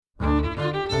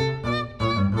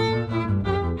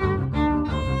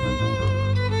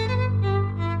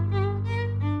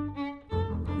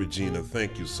Regina,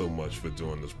 thank you so much for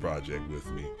doing this project with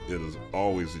me. It is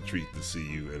always a treat to see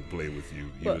you and play with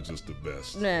you. You are just the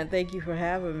best. Man, thank you for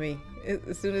having me.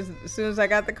 As soon as I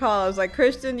got the call, I was like,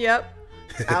 Christian, yep,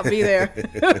 I'll be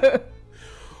there.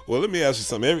 Well, let me ask you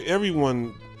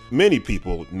something. Many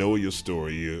people know your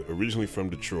story. You're originally from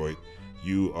Detroit.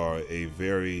 You are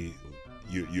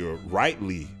you're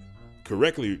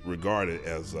correctly regarded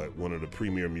as one of the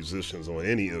premier musicians on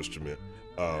any instrument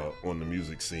on the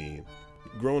music scene.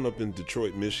 Growing up in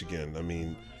Detroit, Michigan, I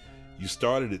mean, you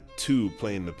started at 2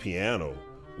 playing the piano.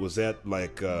 Was that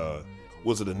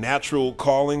was it a natural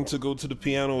calling to go to the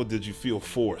piano, or did you feel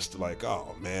forced? Like,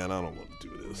 oh man, I don't want to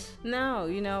do this. No,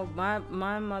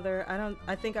 my mother,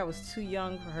 I think I was too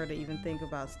young for her to even think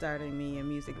about starting me in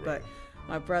music, Right. but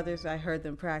my brothers, I heard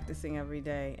them practicing every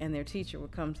day, and their teacher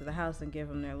would come to the house and give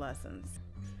them their lessons.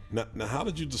 Now, how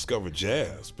did you discover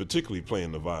jazz, particularly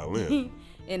playing the violin?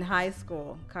 In high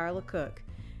school, Carla Cook.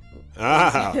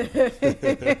 Ah,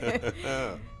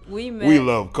 We met. we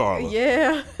love Carla.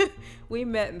 Yeah, we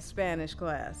met in Spanish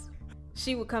class.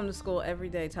 She would come to school every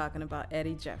day talking about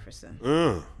Eddie Jefferson,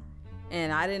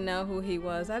 and I didn't know who he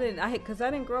was. Because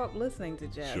I didn't grow up listening to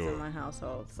jazz Sure. in my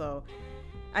household. So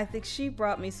I think she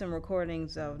brought me some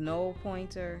recordings of Noel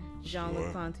Pointer, Jean-Luc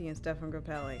Sure. Ponty, and Stephen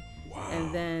Grappelli. Wow.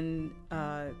 And then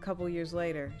a couple years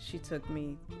later, she took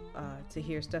me to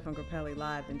hear Stephen Grappelli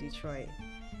live in Detroit.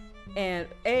 And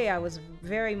I was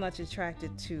very much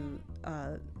attracted to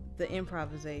the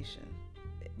improvisation,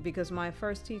 because my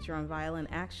first teacher on violin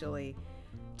actually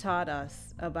taught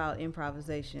us about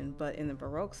improvisation, but in the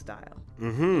Baroque style.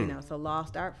 Mm-hmm. It's a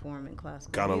lost art form in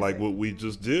classical Kind of music. like what we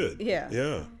just did. Yeah.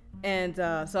 Yeah. And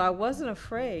so I wasn't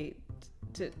afraid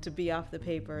to be off the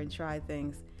paper and try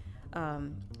things.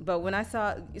 But when I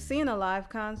seeing a live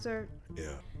concert,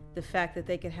 Yeah. the fact that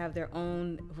they could have their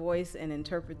own voice and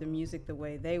interpret the music the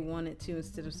way they wanted to,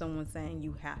 instead of someone saying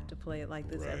you have to play it like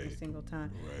this every Right. single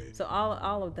time. Right. So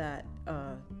all of that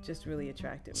just really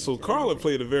attracted me. So to the Carla music.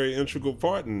 played a very integral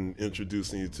part in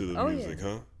introducing you to the Oh, music, yeah.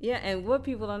 huh? Yeah, and what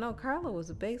people don't know, Carla was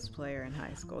a bass player in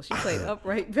high school. She played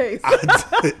upright bass.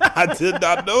 I did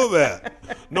not know that.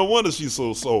 No wonder she's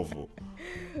so soulful.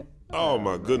 Oh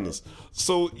my goodness.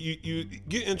 So you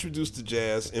get introduced to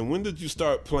jazz, and when did you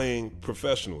start playing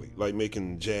professionally, like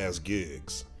making jazz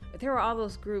gigs? There were all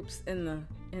those groups in the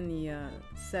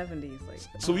 70s, like.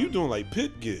 So you doing like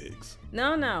pit gigs?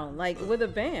 No, like with a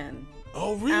band.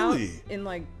 Oh Out really? in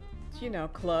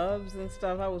clubs and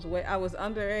stuff. I was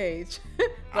underage.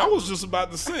 I was just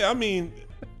about to say, I mean,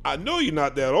 I know you're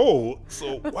not that old,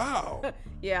 so wow.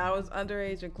 Yeah, I was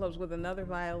underage in clubs with another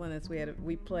violinist.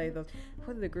 We played those.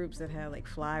 What are the groups that had like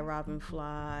Fly Robin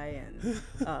Fly and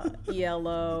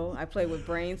ELO? I played with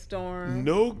Brainstorm.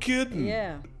 No kidding.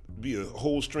 Yeah. Be a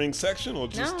whole string section or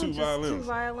just two violins? Two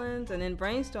violins, and in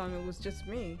Brainstorm it was just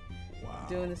me Wow.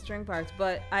 doing the string parts.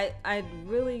 But I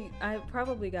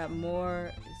probably got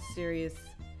more serious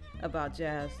about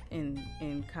jazz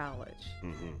in college,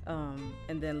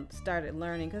 and then started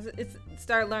learning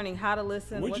how to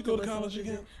listen. Where'd what you go to listen college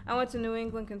again? I went to New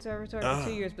England Conservatory for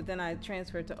 2 years, but then I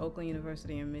transferred to Oakland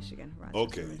University in Michigan,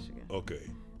 Rochester, Michigan. Okay.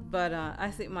 But I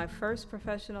think my first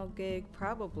professional gig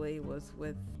probably was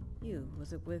with you.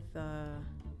 Was it with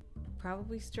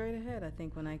probably Straight Ahead? I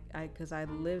think when because I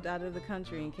lived out of the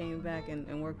country and came back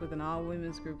and worked with an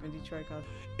all-women's group in Detroit called.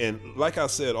 And like I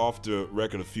said off the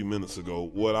record a few minutes ago,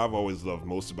 what I've always loved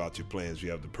most about your playing is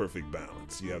you have the perfect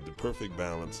balance. You have the perfect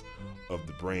balance of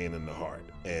the brain and the heart.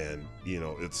 And,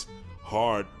 it's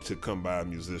hard to come by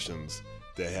musicians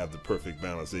that have the perfect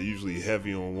balance. They're usually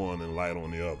heavy on one and light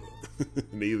on the other.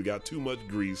 They either got too much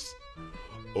grease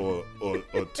or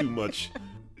too much,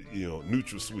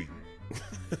 NutraSweet.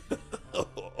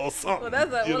 Or something.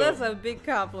 Well, that's a big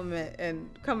compliment, and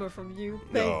coming from you,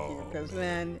 thank you. Because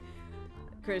man,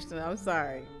 Christian, I'm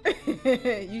sorry.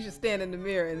 You should stand in the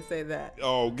mirror and say that.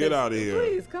 Oh, get out of here!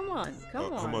 Please, come on.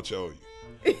 How much I owe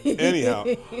you? Anyhow,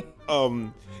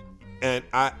 and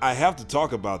I have to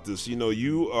talk about this.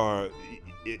 You are.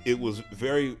 It was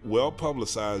very well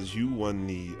publicized. You won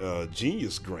the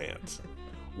Genius Grant,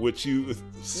 which you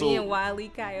Me and Wile E.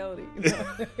 Coyote.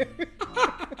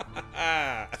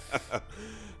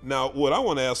 Now, what I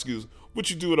want to ask you is, what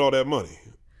you do with all that money?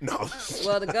 No.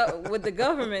 Well, what the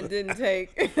government didn't take.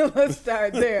 Let's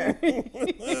start there.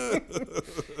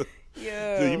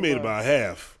 Yeah. So you made about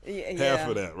half. Half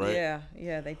of that, right?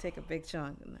 Yeah. They take a big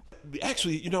chunk.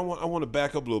 Actually, I want to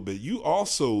back up a little bit. You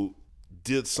also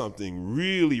did something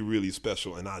really, really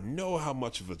special, and I know how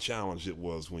much of a challenge it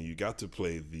was when you got to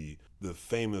play the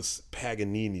famous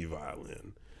Paganini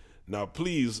violin. Now,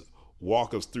 please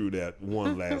walk us through that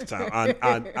one last time.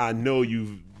 I know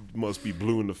you've must be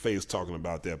blue in the face talking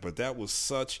about that. But that was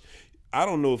such. I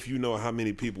don't know if you know how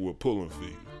many people were pulling for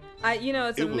you. It's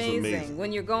It was amazing. amazing.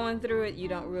 When you're going through it, you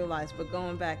don't realize. But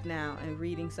going back now and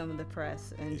reading some of the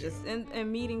press and just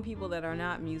and meeting people that are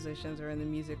not musicians or in the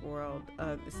music world,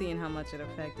 seeing how much it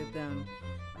affected them,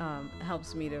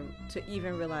 helps me to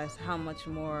even realize how much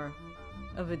more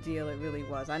of a deal it really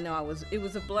was. I know it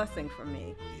was a blessing for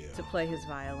me to play his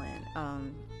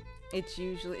violin.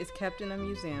 It's kept in a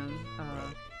museum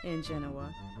in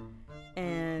Genoa,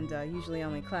 and usually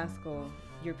only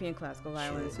European classical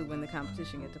violinists who win the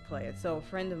competition get to play it. So a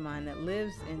friend of mine that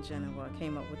lives in Genoa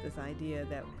came up with this idea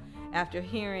that after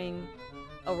hearing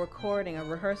a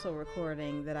rehearsal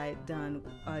recording that I had done,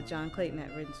 John Clayton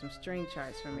had written some string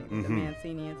charts for me, the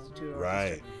Mancini Institute Orchestra.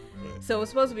 Right. So it was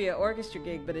supposed to be an orchestra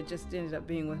gig, but it just ended up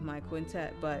being with my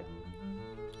quintet. But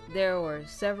there were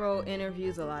several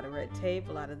interviews, a lot of red tape,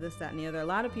 a lot of this, that, and the other. A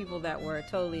lot of people that were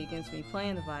totally against me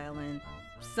playing the violin.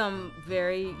 Some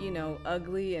very,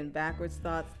 ugly and backwards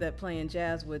thoughts that playing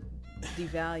jazz would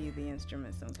devalue the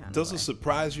instrument some kind of way. Does it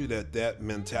surprise you that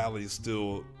mentality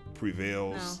still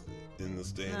prevails in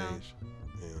this day and age?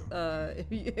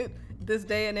 Yeah. This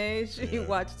day and age, you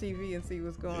watch TV and see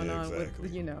what's going on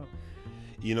with,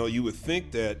 You would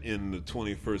think that in the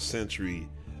 21st century,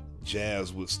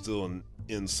 jazz would still,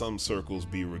 in some circles,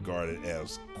 be regarded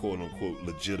as "quote unquote"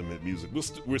 legitimate music.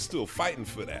 We're still fighting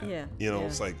for that.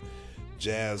 It's like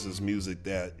jazz is music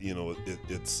that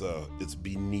it's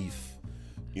beneath,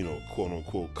 "quote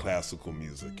unquote" classical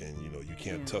music, and you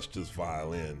can't touch this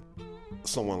violin.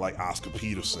 Someone like Oscar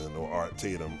Peterson or Art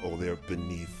Tatum, they're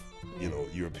beneath,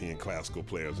 European classical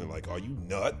players, and like, are you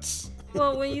nuts?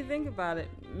 Well, when you think about it,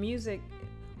 music,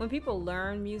 when people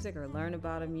learn music or learn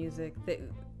about a music,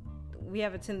 we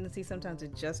have a tendency sometimes to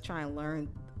just try and learn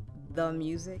the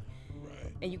music.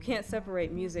 Right. And you can't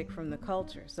separate music from the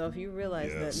culture. So if you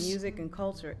realize that music and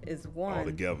culture is one. All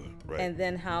together, right. And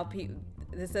then how people,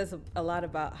 this says a lot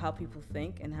about how people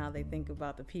think and how they think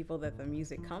about the people that the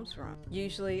music comes from.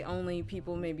 Usually only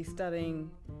people maybe studying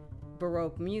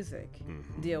Baroque music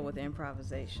deal with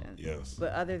improvisation. Yes.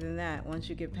 But other than that, once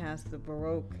you get past the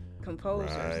Baroque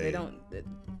composers,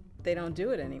 they don't do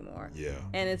it anymore. Yeah.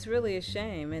 And it's really a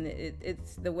shame. And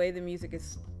it's the way the music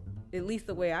is, at least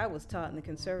the way I was taught in the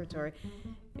conservatory.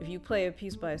 If you play a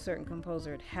piece by a certain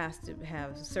composer, it has to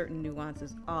have certain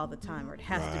nuances all the time, or it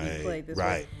has to be played this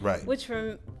way. Right. Which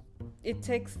it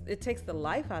takes the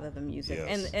life out of the music.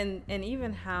 Yes. And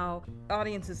even how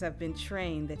audiences have been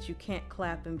trained that you can't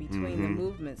clap in between the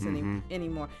movements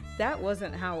anymore. That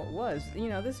wasn't how it was.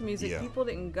 This music, people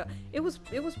didn't go. It was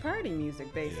party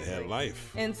music, basically. It had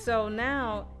life. And so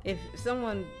now, if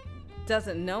someone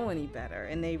doesn't know any better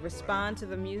and they respond to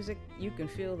the music, you can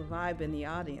feel the vibe in the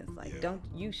audience, like,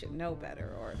 you should know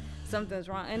better, or something's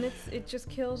wrong, and it just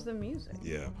kills the music.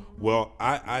 Yeah. Well,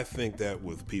 I think that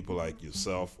with people like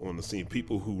yourself on the scene,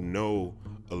 people who know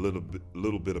a little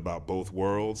bit about both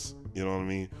worlds, you know what I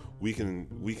mean, we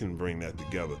can bring that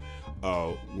together.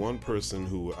 One person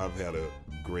who I've had a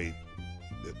great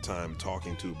time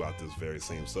talking to about this very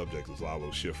same subject is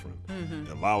Lalo Schifrin.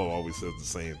 And Lalo always says the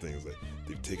same things, that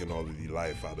they've taken all of the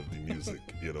life out of the music.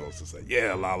 It's just like,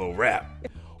 Lalo, rap.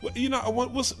 Well,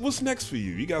 what's next for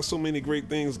you? You got so many great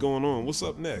things going on. What's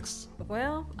up next?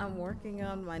 Well, I'm working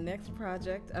on my next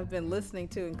project. I've been listening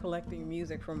to and collecting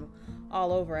music from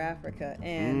all over Africa,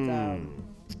 and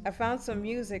I found some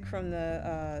music from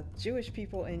the Jewish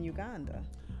people in Uganda.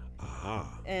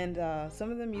 And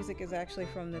some of the music is actually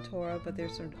from the Torah, but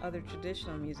there's some other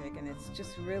traditional music, and it's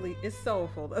just really, it's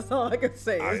soulful. That's all I can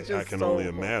say. It's just I can soulful. only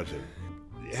imagine.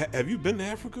 Have you been to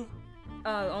Africa?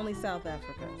 Only South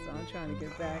Africa, so I'm trying to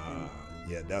get back.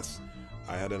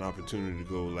 I had an opportunity to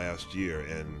go last year,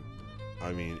 and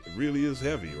I mean, it really is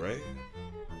heavy, right?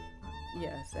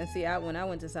 Yes, and see, when I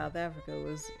went to South Africa, it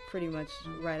was pretty much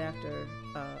right after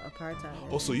apartheid.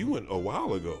 Oh, so you went a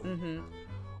while ago.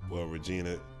 Well,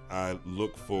 Regina, I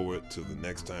look forward to the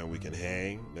next time we can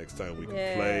hang, next time we can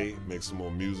play, make some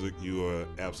more music. You are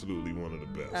absolutely one of the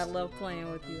best. I love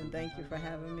playing with you, and thank you for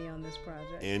having me on this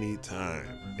project. Anytime.